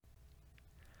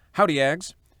Howdy,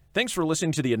 Ags. Thanks for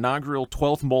listening to the inaugural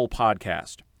 12th Mole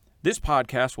podcast. This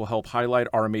podcast will help highlight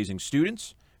our amazing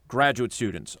students, graduate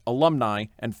students, alumni,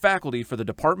 and faculty for the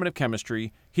Department of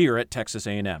Chemistry here at Texas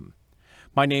A&M.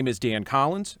 My name is Dan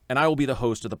Collins, and I will be the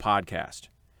host of the podcast.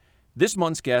 This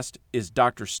month's guest is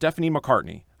Dr. Stephanie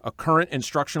McCartney, a current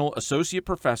instructional associate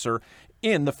professor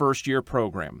in the first-year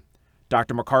program.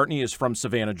 Dr. McCartney is from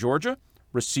Savannah, Georgia,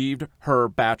 received her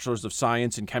Bachelor's of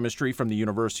Science in Chemistry from the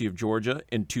University of Georgia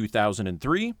in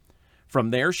 2003.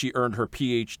 From there, she earned her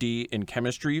PhD in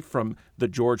chemistry from the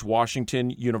George Washington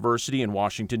University in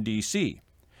Washington, D.C.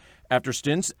 After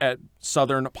stints at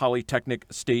Southern Polytechnic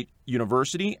State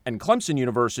University and Clemson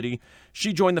University,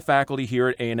 she joined the faculty here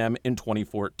at A&M in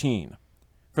 2014.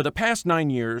 For the past 9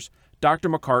 years, Dr.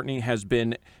 McCartney has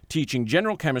been teaching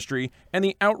general chemistry and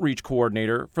the outreach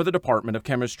coordinator for the Department of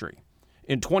Chemistry.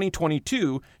 In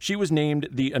 2022, she was named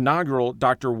the inaugural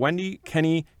Dr. Wendy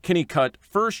Kennicott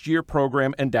First-Year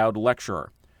Program Endowed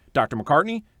Lecturer. Dr.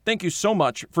 McCartney, thank you so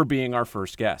much for being our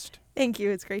first guest. Thank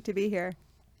you. It's great to be here.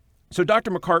 So,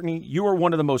 Dr. McCartney, you are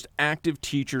one of the most active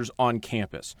teachers on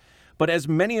campus. But as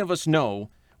many of us know,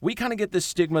 we kind of get this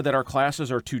stigma that our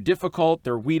classes are too difficult,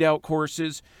 they're weed-out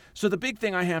courses. So the big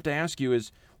thing I have to ask you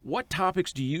is, what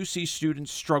topics do you see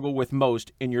students struggle with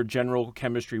most in your General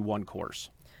Chemistry 1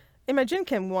 course? In my Gen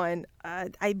Chem 1,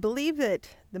 I believe that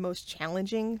the most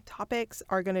challenging topics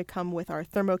are going to come with our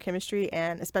thermochemistry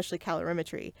and especially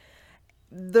calorimetry.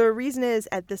 The reason is,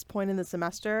 at this point in the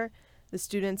semester, the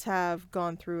students have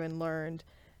gone through and learned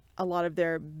a lot of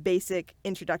their basic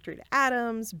introductory to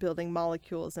atoms, building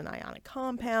molecules and ionic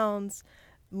compounds,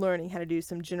 learning how to do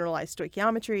some generalized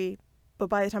stoichiometry. But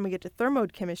by the time we get to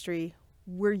thermochemistry,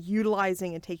 we're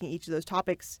utilizing and taking each of those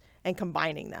topics and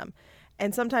combining them.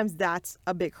 And sometimes that's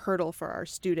a big hurdle for our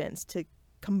students to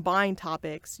combine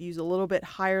topics, use a little bit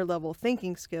higher level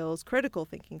thinking skills, critical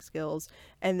thinking skills,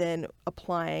 and then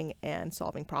applying and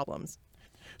solving problems.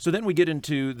 So then we get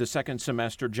into the second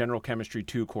semester General Chemistry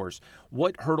 2 course.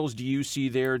 What hurdles do you see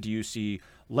there? Do you see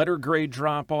letter grade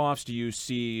drop-offs? Do you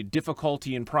see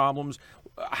difficulty in problems?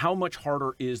 How much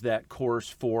harder is that course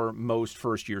for most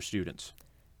first-year students?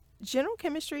 General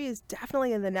chemistry is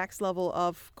definitely in the next level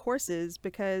of courses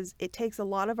because it takes a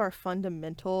lot of our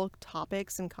fundamental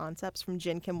topics and concepts from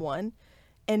Gen Chem 1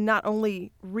 and not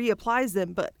only reapplies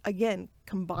them, but again,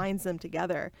 combines them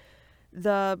together.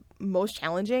 The most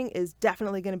challenging is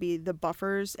definitely going to be the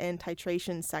buffers and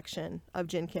titration section of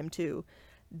Gen Chem 2.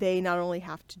 They not only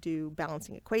have to do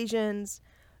balancing equations,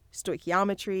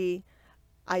 stoichiometry,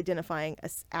 identifying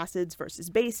acids versus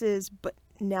bases, but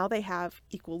now they have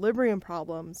equilibrium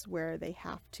problems where they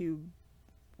have to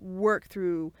work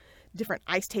through different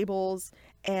ice tables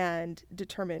and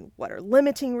determine what are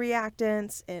limiting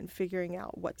reactants and figuring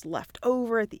out what's left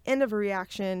over at the end of a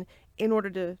reaction in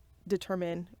order to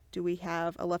determine, do we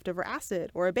have a leftover acid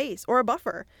or a base or a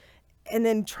buffer? And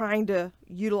then trying to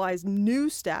utilize new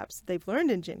steps they've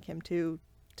learned in Gen Chem 2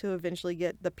 to eventually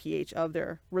get the pH of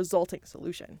their resulting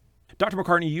solution. Dr.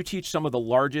 McCartney, you teach some of the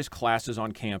largest classes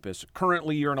on campus.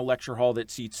 Currently, you're in a lecture hall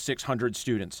that seats 600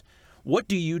 students. What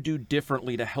do you do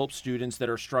differently to help students that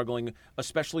are struggling,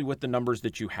 especially with the numbers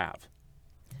that you have?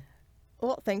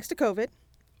 Well, thanks to COVID,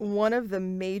 one of the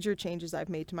major changes I've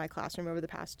made to my classroom over the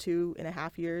past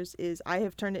 2.5 years is I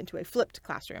have turned it into a flipped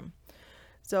classroom.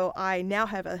 So I now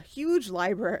have a huge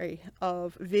library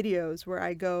of videos where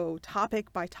I go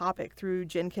topic by topic through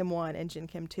Gen Chem 1 and Gen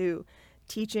Chem 2,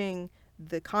 teaching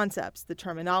the concepts, the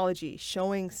terminology,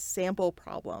 showing sample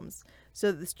problems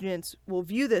so that the students will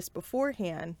view this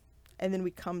beforehand, and then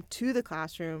we come to the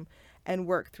classroom and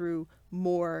work through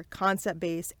more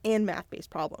concept-based and math-based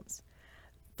problems.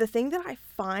 The thing that I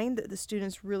find that the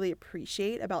students really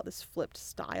appreciate about this flipped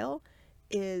style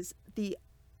is the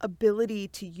ability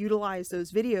to utilize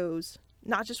those videos,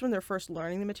 not just when they're first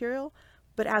learning the material,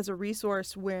 but as a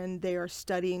resource when they are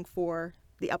studying for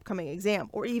the upcoming exam,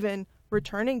 or even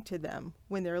returning to them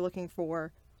when they're looking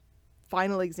for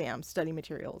final exam study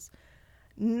materials.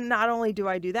 Not only do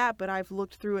I do that, but I've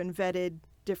looked through and vetted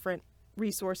different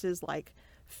resources like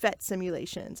PhET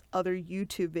simulations, other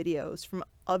YouTube videos from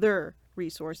other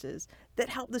resources that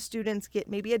help the students get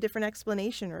maybe a different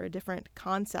explanation or a different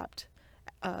concept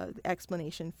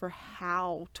explanation for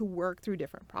how to work through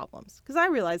different problems. Because I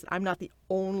realize I'm not the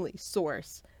only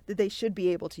source that they should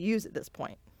be able to use at this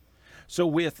point. So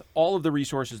with all of the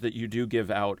resources that you do give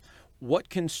out, what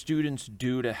can students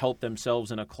do to help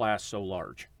themselves in a class so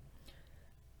large?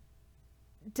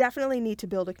 Definitely need to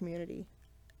build a community.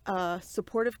 A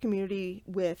supportive community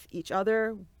with each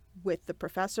other, with the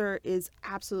professor, is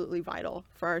absolutely vital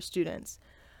for our students.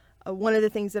 One of the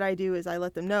things that I do is I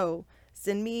let them know,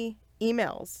 send me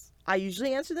emails. I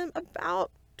usually answer them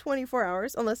about 24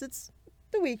 hours, unless it's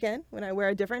the weekend when I wear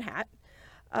a different hat.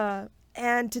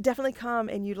 And to definitely come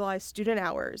and utilize student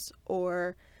hours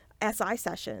or SI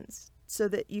sessions so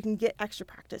that you can get extra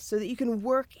practice, so that you can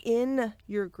work in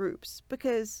your groups.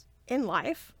 Because in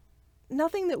life,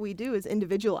 nothing that we do is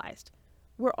individualized.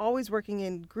 We're always working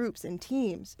in groups and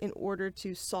teams in order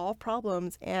to solve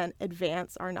problems and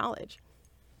advance our knowledge.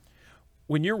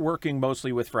 When you're working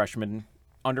mostly with freshmen,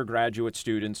 undergraduate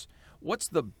students, what's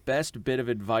the best bit of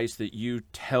advice that you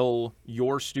tell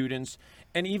your students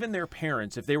and even their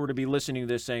parents, if they were to be listening to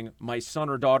this saying, my son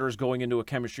or daughter is going into a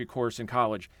chemistry course in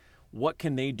college, what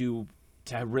can they do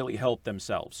to really help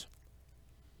themselves?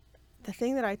 The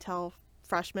thing that I tell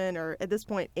freshmen, or at this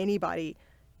point anybody,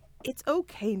 it's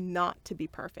okay not to be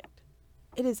perfect.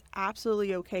 It is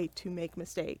absolutely okay to make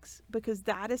mistakes, because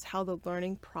that is how the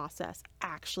learning process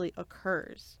actually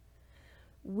occurs.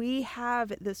 We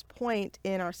have at this point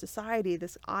in our society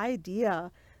this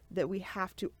idea that we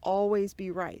have to always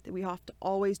be right, that we have to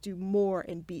always do more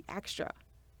and be extra.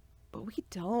 But we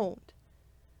don't.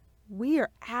 We are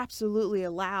absolutely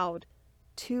allowed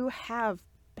to have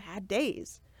bad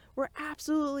days. We're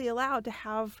absolutely allowed to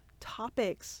have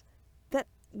topics that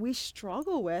we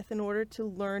struggle with in order to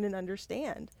learn and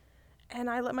understand. And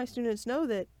I let my students know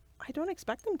that I don't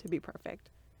expect them to be perfect.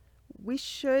 We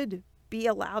should be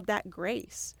allowed that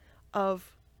grace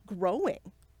of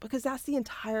growing, because that's the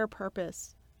entire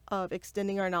purpose of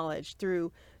extending our knowledge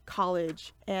through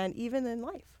college and even in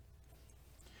life.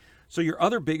 So your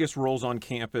other biggest roles on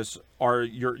campus are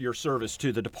your service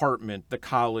to the department, the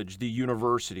college, the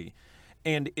university.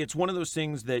 And it's one of those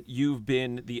things that you've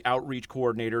been the outreach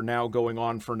coordinator now going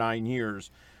on for 9 years.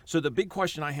 So the big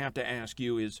question I have to ask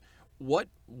you is, what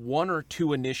one or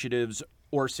two initiatives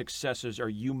or successes are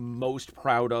you most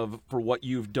proud of for what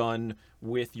you've done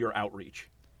with your outreach?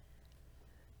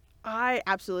 I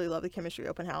absolutely love the chemistry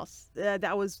open house.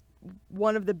 That was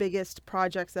one of the biggest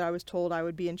projects that I was told I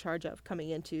would be in charge of coming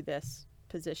into this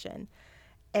position.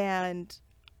 And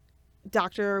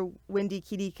Dr. Wendy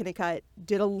Keedy-Kennicott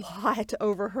did a lot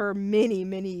over her many,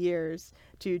 many years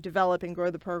to develop and grow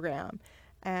the program.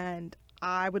 And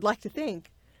I would like to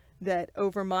think that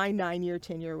over my 9-year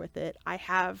tenure with it, I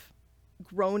have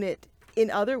grown it in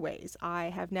other ways. I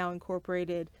have now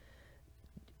incorporated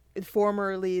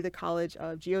formerly the College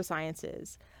of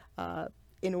Geosciences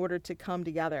in order to come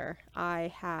together.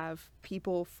 I have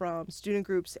people from student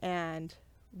groups and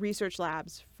research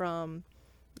labs from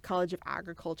the College of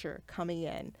Agriculture coming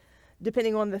in.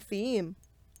 Depending on the theme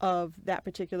of that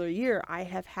particular year, I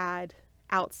have had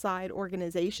outside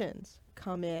organizations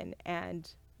come in and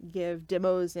give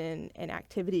demos and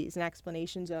activities and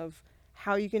explanations of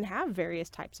how you can have various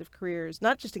types of careers,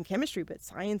 not just in chemistry, but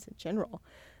science in general.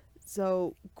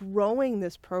 So growing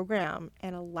this program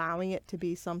and allowing it to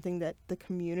be something that the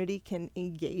community can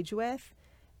engage with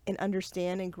and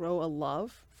understand and grow a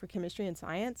love for chemistry and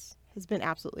science has been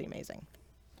absolutely amazing.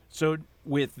 So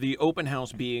with the open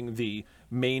house being the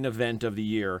main event of the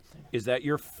year, is that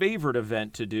your favorite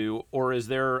event to do, or is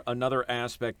there another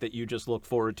aspect that you just look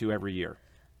forward to every year?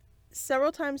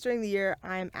 Several times during the year,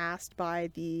 I'm asked by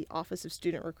the Office of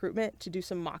Student Recruitment to do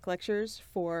some mock lectures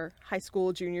for high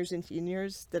school juniors and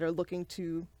seniors that are looking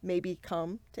to maybe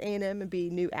come to A&M and be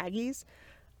new Aggies.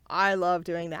 I love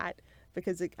doing that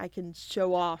because I can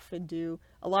show off and do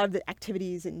a lot of the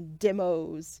activities and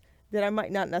demos that I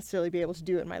might not necessarily be able to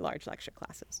do in my large lecture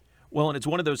classes. Well, and it's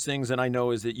one of those things, and I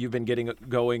know is that you've been getting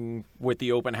going with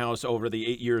the open house over the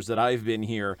 8 years that I've been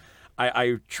here.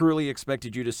 I truly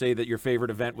expected you to say that your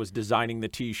favorite event was designing the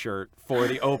T-shirt for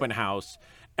the open house,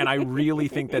 and I really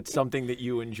think that's something that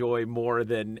you enjoy more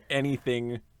than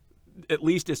anything, at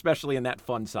least especially in that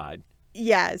fun side.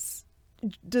 Yes.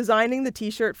 Designing the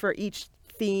T-shirt for each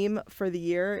theme for the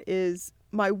year is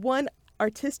my one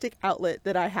artistic outlet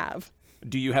that I have.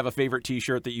 Do you have a favorite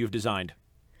T-shirt that you've designed?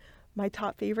 My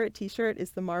top favorite T-shirt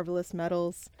is the Marvelous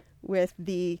Metals with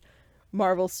the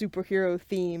Marvel superhero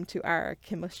theme to our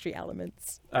chemistry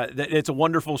elements. It's a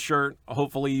wonderful shirt.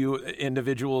 Hopefully you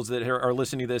individuals that are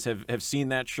listening to this have seen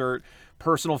that shirt.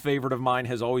 Personal favorite of mine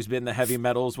has always been the heavy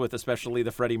metals with especially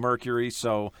the Freddie Mercury.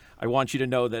 So I want you to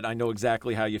know that I know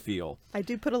exactly how you feel. I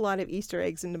do put a lot of Easter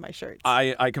eggs into my shirts.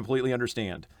 I completely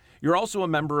understand. You're also a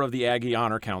member of the Aggie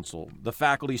Honor Council, the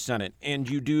Faculty Senate, and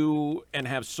you do and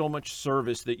have so much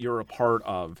service that you're a part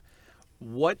of.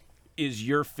 What is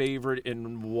your favorite,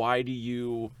 and why do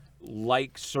you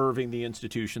like serving the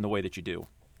institution the way that you do?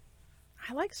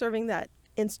 I like serving that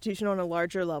institution on a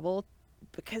larger level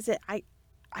because I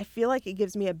feel like it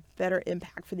gives me a better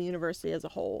impact for the university as a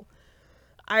whole.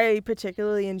 I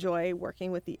particularly enjoy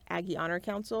working with the Aggie Honor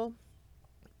Council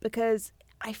because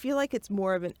I feel like it's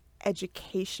more of an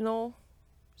educational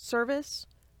service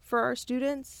for our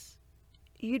students.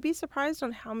 You'd be surprised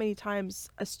on how many times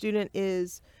a student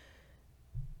is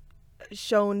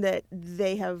shown that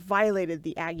they have violated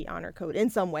the Aggie Honor Code in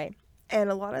some way. And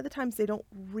a lot of the times they don't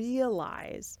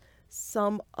realize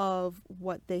some of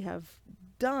what they have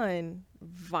done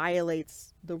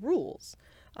violates the rules.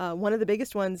 One of the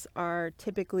biggest ones are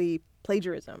typically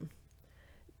plagiarism.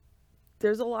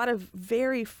 There's a lot of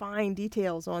very fine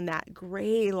details on that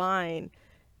gray line,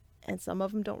 and some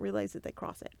of them don't realize that they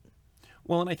cross it.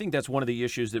 Well, and I think that's one of the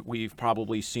issues that we've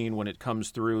probably seen when it comes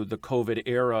through the COVID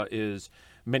era is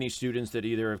many students that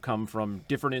either have come from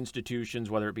different institutions,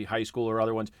 whether it be high school or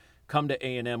other ones, come to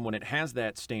A&M when it has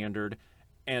that standard,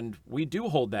 and we do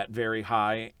hold that very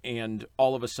high, and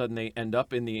all of a sudden they end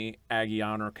up in the Aggie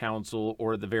Honor Council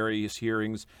or the various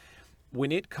hearings.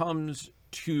 When it comes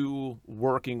to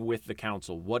working with the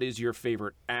council, what is your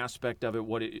favorite aspect of it?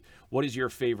 What is your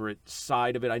favorite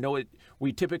side of it? I know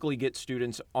we typically get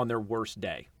students on their worst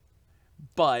day,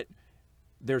 but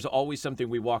there's always something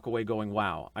we walk away going,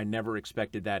 wow, I never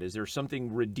expected that. Is there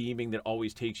something redeeming that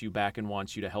always takes you back and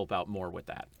wants you to help out more with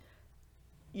that?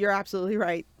 You're absolutely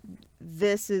right.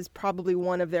 This is probably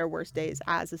one of their worst days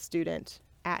as a student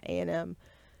at A&M.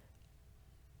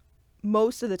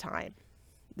 Most of the time,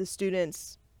 the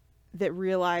students that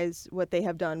realize what they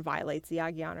have done violates the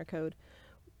Aggie Honor Code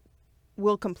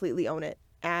will completely own it.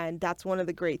 And that's one of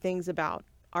the great things about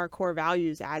our core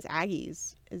values as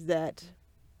Aggies, is that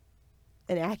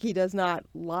an Aggie does not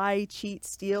lie, cheat,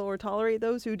 steal, or tolerate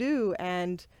those who do.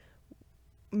 And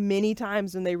many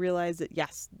times when they realize that,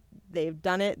 yes, they've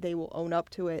done it, they will own up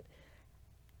to it,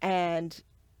 and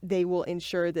they will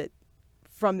ensure that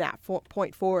from that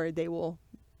point forward, they will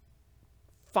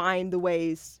find the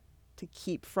ways to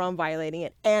keep from violating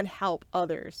it and help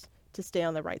others to stay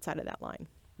on the right side of that line.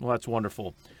 Well, that's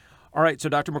wonderful. All right, so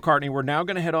Dr. McCartney, we're now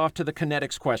going to head off to the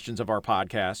kinetics questions of our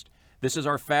podcast. This is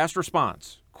our fast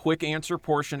response, quick answer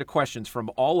portion to questions from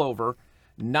all over,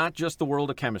 not just the world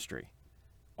of chemistry.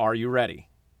 Are you ready?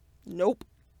 Nope.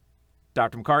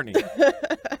 Dr. McCartney,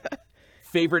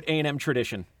 favorite A&M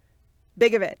tradition?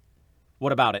 Big of it.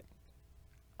 What about it?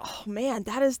 Oh, man,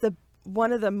 that is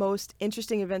one of the most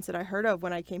interesting events that I heard of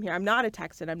when I came here. I'm not a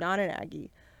Texan. I'm not an Aggie.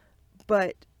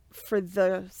 But for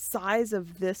the size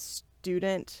of this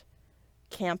student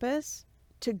campus,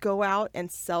 to go out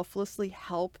and selflessly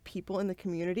help people in the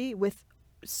community with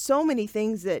so many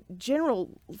things that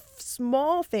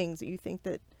small things that you think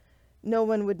that no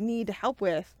one would need to help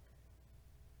with,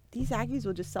 these Aggies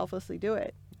will just selflessly do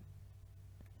it.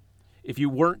 If you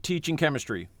weren't teaching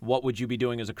chemistry, what would you be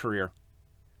doing as a career?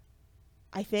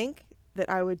 I think that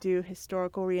I would do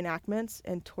historical reenactments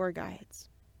and tour guides.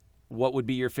 What would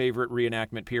be your favorite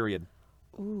reenactment period?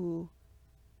 Ooh,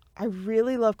 I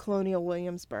really love Colonial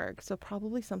Williamsburg, so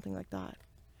probably something like that.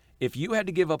 If you had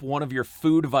to give up one of your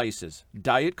food vices,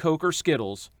 Diet Coke or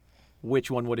Skittles, which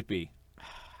one would it be?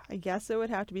 I guess it would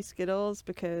have to be Skittles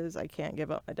because I can't give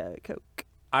up my Diet Coke.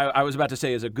 I was about to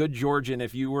say, as a good Georgian,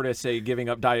 if you were to say giving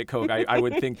up Diet Coke, I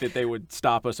would think that they would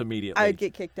stop us immediately. I would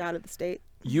get kicked out of the state.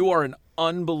 You are an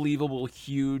unbelievable,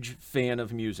 huge fan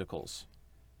of musicals.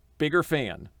 Bigger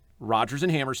fan, Rodgers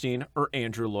and Hammerstein or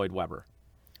Andrew Lloyd Webber?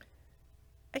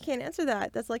 I can't answer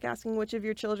that. That's like asking which of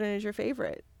your children is your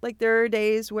favorite. Like, there are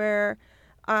days where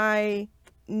I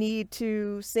need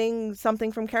to sing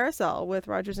something from Carousel with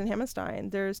Rodgers and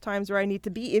Hammerstein. There's times where I need to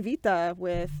be Evita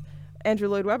with Andrew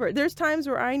Lloyd Webber. There's times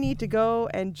where I need to go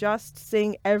and just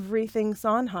sing everything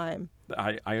Sondheim.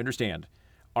 I understand.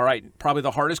 All right, probably the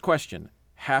hardest question.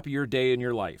 Happier day in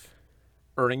your life,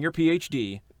 earning your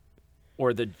PhD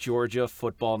or the Georgia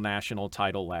football national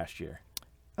title last year?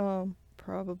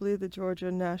 Probably the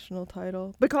Georgia national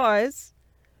title, because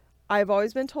I've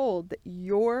always been told that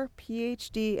your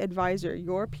PhD advisor,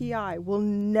 your PI, will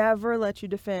never let you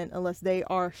defend unless they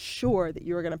are sure that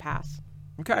you are going to pass.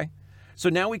 Okay. So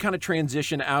now we kind of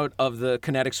transition out of the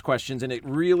kinetics questions, and it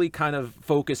really kind of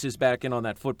focuses back in on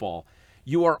that football.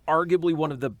 You are arguably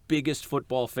one of the biggest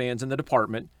football fans in the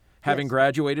department, having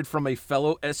graduated from a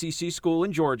fellow SEC school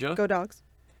in Georgia. Go Dogs.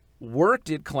 Worked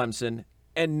at Clemson,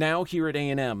 and now here at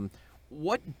A&M.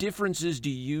 What differences do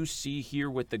you see here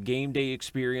with the game day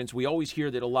experience? We always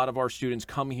hear that a lot of our students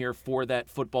come here for that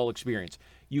football experience.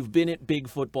 You've been at big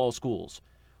football schools.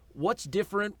 What's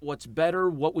different? What's better?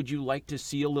 What would you like to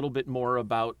see a little bit more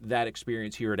about that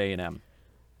experience here at A&M?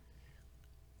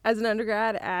 As an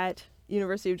undergrad at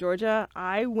University of Georgia,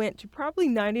 I went to probably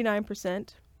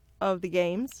 99% of the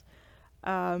games.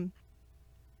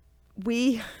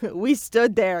 We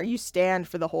stood there. You stand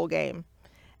for the whole game.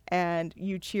 and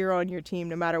you cheer on your team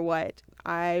no matter what.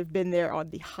 I've been there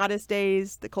on the hottest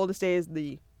days, the coldest days,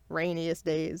 the rainiest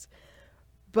days.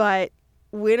 But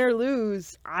win or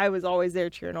lose, I was always there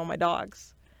cheering on my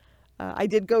dogs. I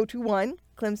did go to one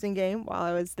Clemson game while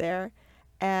I was there,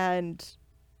 and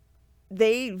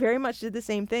they very much did the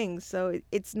same thing. So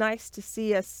it's nice to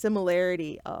see a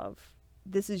similarity of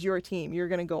this is your team. You're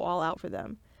going to go all out for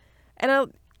them.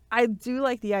 And I do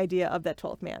like the idea of that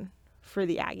 12th man for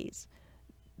the Aggies.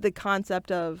 The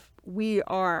concept of we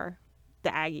are the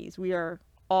Aggies. We are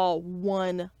all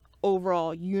one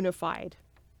overall unified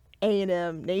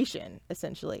A&M nation,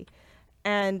 essentially.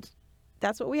 And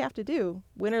that's what we have to do.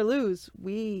 Win or lose,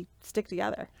 we stick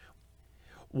together.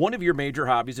 One of your major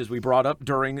hobbies, as we brought up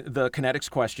during the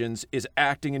Kinetics questions, is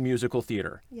acting in musical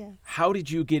theater. Yes. How did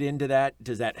you get into that?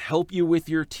 Does that help you with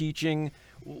your teaching?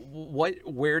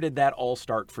 Where did that all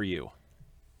start for you?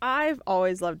 I've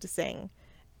always loved to sing.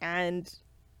 And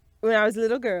when I was a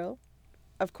little girl,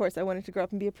 of course, I wanted to grow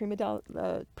up and be a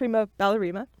prima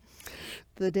ballerina.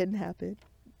 That didn't happen.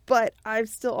 But I've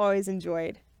still always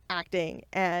enjoyed acting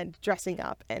and dressing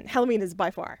up. And Halloween is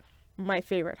by far my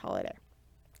favorite holiday.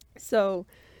 So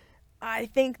I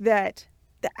think that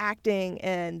the acting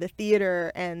and the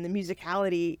theater and the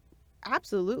musicality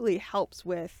absolutely helps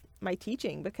with my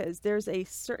teaching, because there's a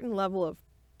certain level of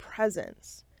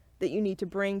presence that you need to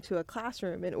bring to a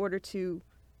classroom in order to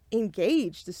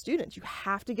engage the students. You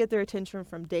have to get their attention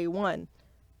from day one,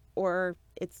 or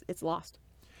it's lost.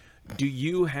 Do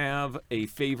you have a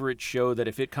favorite show that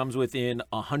if it comes within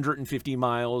 150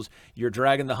 miles, you're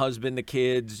dragging the husband, the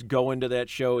kids, going to that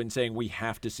show and saying, we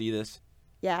have to see this?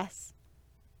 Yes.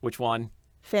 Which one?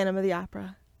 Phantom of the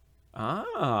Opera.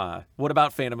 Ah, what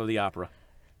about Phantom of the Opera?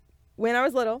 When I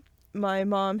was little, my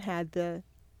mom had the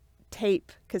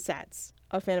tape cassettes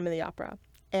of Phantom of the Opera,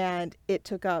 and it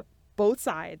took up both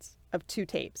sides of 2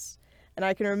 tapes. And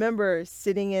I can remember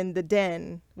sitting in the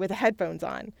den with the headphones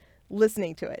on,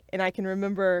 listening to it. And I can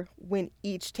remember when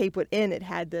each tape would end, it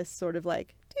had this sort of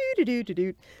like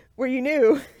doo-doo-doo-doo-doo, where you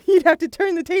knew you'd have to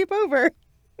turn the tape over.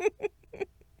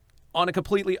 On a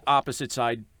completely opposite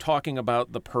side, talking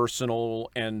about the personal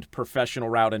and professional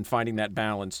route and finding that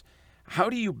balance, how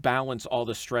do you balance all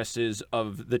the stresses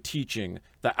of the teaching,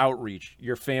 the outreach,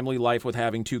 your family life with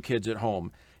having 2 kids at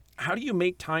home? How do you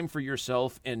make time for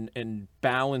yourself and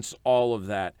balance all of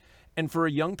that? And for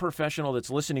a young professional that's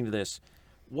listening to this,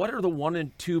 what are the 1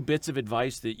 and 2 bits of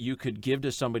advice that you could give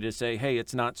to somebody to say, hey,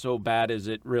 it's not so bad as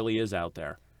it really is out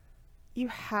there? You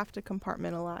have to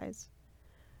compartmentalize.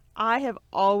 I have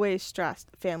always stressed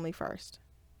family first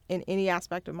in any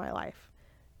aspect of my life.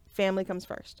 Family comes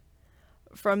first.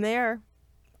 From there,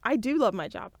 I do love my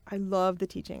job. I love the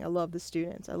teaching. I love the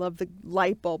students. I love the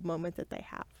light bulb moment that they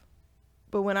have.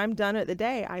 But when I'm done at the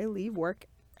day, I leave work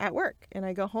at work and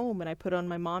I go home and I put on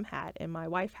my mom hat and my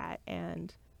wife hat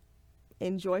and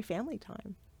enjoy family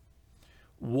time.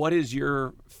 What is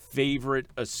your favorite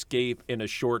escape in a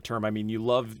short term? I mean, you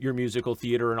love your musical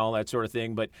theater and all that sort of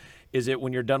thing, but is it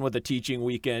when you're done with the teaching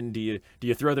weekend, do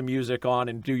you throw the music on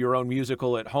and do your own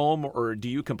musical at home, or do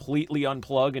you completely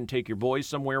unplug and take your boys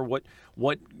somewhere? What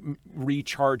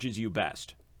recharges you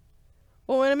best?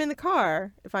 Well, when I'm in the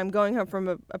car, if I'm going home from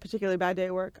a particularly bad day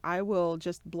at work, I will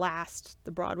just blast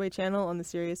the Broadway channel on the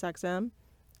Sirius XM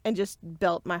and just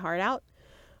belt my heart out.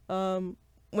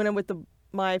 When I'm with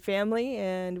my family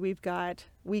and we've got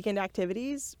weekend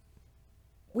activities,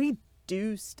 we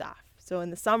do stuff. So in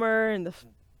the summer and the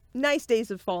nice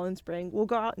days of fall and spring, we'll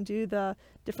go out and do the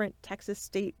different Texas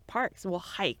state parks. We'll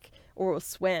hike or we'll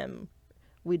swim.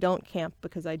 We don't camp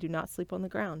because I do not sleep on the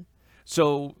ground.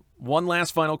 So one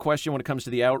last final question when it comes to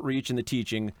the outreach and the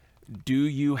teaching. Do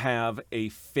you have a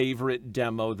favorite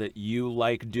demo that you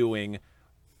like doing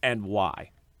and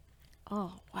why?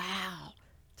 Oh, wow.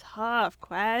 Tough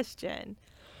question.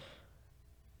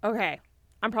 Okay,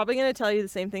 I'm probably going to tell you the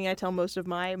same thing I tell most of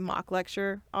my mock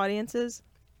lecture audiences.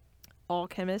 All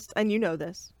chemists, and you know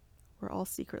this, we're all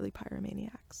secretly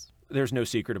pyromaniacs. There's no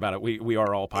secret about it. We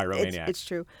are all pyromaniacs. It's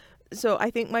true. So I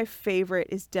think my favorite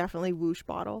is definitely Whoosh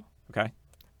Bottle. Okay.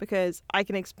 Because I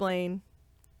can explain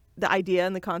the idea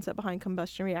and the concept behind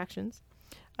combustion reactions.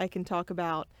 I can talk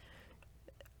about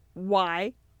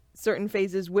why certain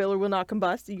phases will or will not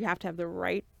combust. You have to have the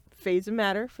right phase of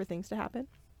matter for things to happen.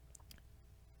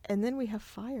 And then we have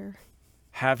fire.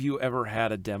 Have you ever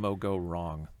had a demo go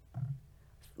wrong?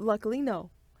 Luckily, no.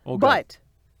 Okay. But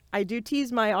I do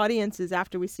tease my audiences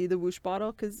after we see the Whoosh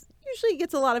Bottle, because usually it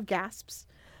gets a lot of gasps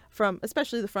from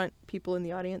especially the front people in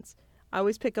the audience. I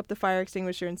always pick up the fire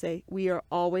extinguisher and say, we are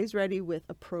always ready with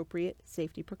appropriate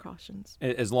safety precautions.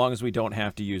 As long as we don't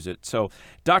have to use it. So,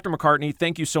 Dr. McCartney,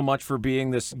 thank you so much for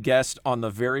being this guest on the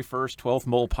very first 12th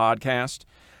Mole podcast.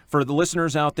 For the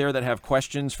listeners out there that have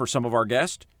questions for some of our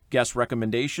guest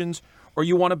recommendations, or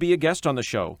you want to be a guest on the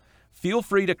show, feel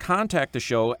free to contact the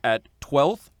show at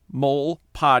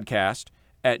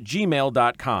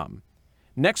 12thmolepodcast@gmail.com.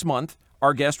 Next month,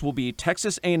 our guest will be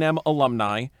Texas A&M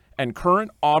alumni and current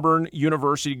Auburn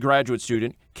University graduate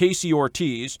student Casey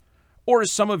Ortiz, or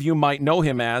as some of you might know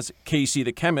him as, Casey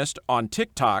the Chemist on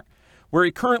TikTok, where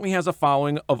he currently has a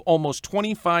following of almost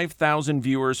 25,000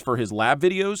 viewers for his lab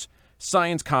videos,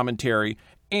 science commentary,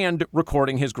 and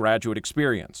recording his graduate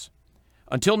experience.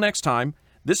 Until next time,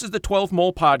 this is the 12th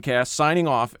Mole Podcast signing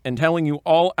off and telling you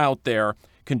all out there,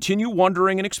 continue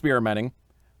wondering and experimenting,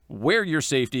 wear your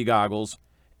safety goggles,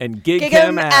 and gig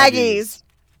 'em Aggies.